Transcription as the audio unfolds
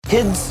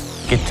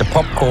Kids, get your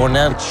popcorn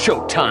out. It's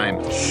showtime.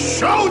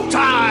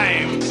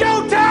 Showtime!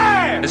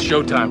 Showtime! It's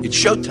showtime. It's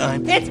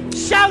showtime. It's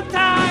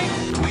showtime!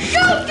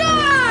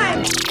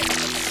 Showtime!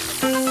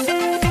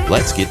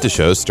 Let's get the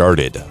show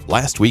started.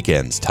 Last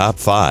weekend's top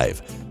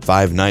 5.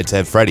 Five Nights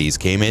at Freddy's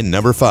came in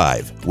number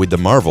 5, with The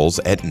Marvels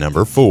at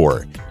number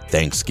 4.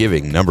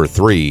 Thanksgiving, number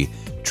 3.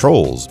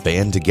 Trolls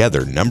Band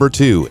Together, number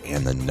 2.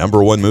 And the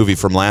number 1 movie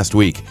from last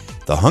week,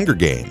 The Hunger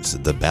Games,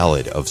 The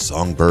Ballad of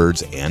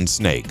Songbirds and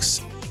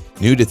Snakes.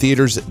 New to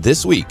theaters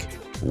this week,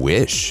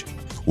 Wish.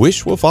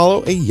 Wish will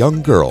follow a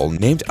young girl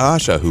named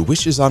Asha who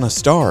wishes on a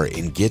star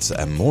and gets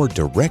a more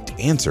direct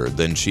answer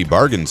than she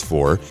bargains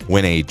for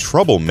when a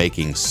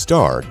troublemaking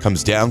star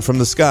comes down from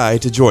the sky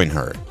to join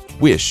her.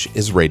 Wish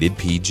is rated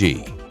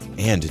PG.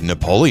 And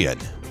Napoleon,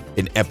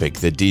 an epic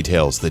that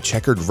details the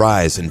checkered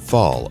rise and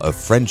fall of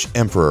French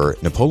Emperor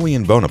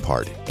Napoleon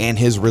Bonaparte and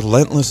his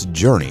relentless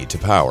journey to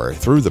power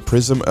through the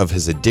prism of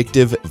his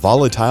addictive,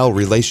 volatile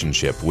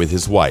relationship with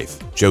his wife,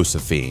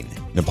 Josephine.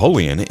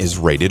 Napoleon is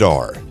rated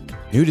R.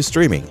 New to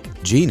streaming,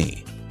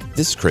 Genie.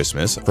 This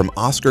Christmas, from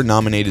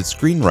Oscar-nominated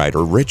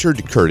screenwriter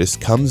Richard Curtis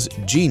comes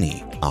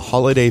Genie, a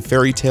holiday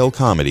fairy tale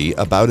comedy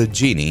about a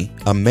genie,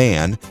 a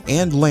man,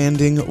 and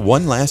landing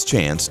one last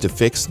chance to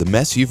fix the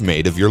mess you've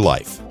made of your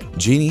life.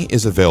 Genie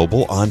is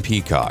available on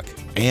Peacock.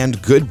 And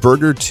Good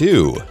Burger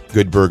 2.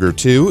 Good Burger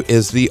 2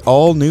 is the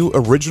all-new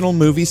original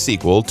movie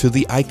sequel to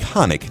the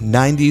iconic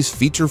 90s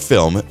feature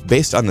film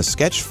based on the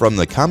sketch from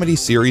the comedy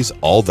series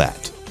All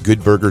That.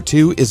 Good Burger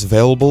 2 is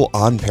available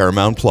on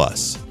Paramount+.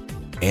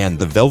 And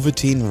The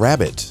Velveteen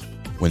Rabbit.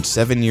 When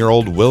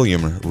 7-year-old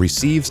William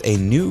receives a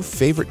new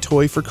favorite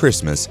toy for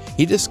Christmas,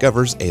 he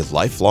discovers a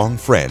lifelong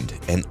friend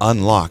and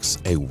unlocks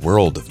a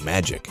world of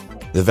magic.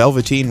 The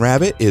Velveteen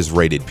Rabbit is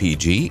rated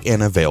PG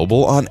and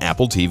available on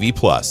Apple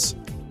TV+.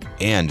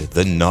 And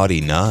The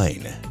Naughty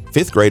Nine.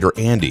 5th grader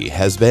Andy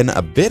has been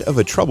a bit of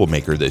a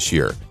troublemaker this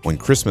year. When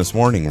Christmas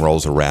morning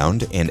rolls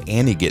around and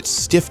Andy gets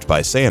stiffed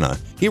by Santa,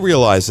 he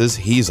realizes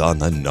he's on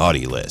the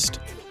naughty list.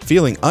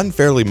 Feeling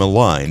unfairly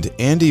maligned,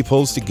 Andy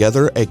pulls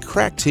together a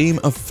crack team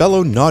of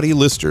fellow naughty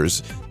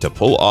listers to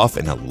pull off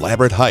an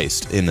elaborate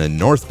heist in the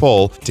North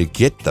Pole to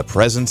get the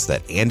presents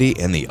that Andy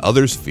and the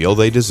others feel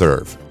they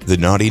deserve. The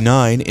Naughty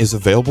Nine is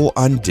available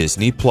on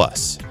Disney+.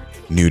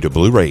 New to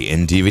Blu-ray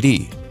and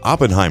DVD,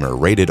 Oppenheimer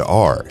rated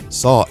R,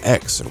 Saw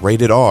X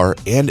rated R,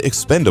 and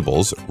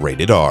Expend4bles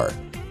rated R.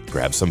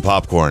 Grab some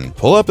popcorn,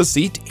 pull up a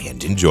seat,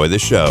 and enjoy the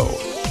show.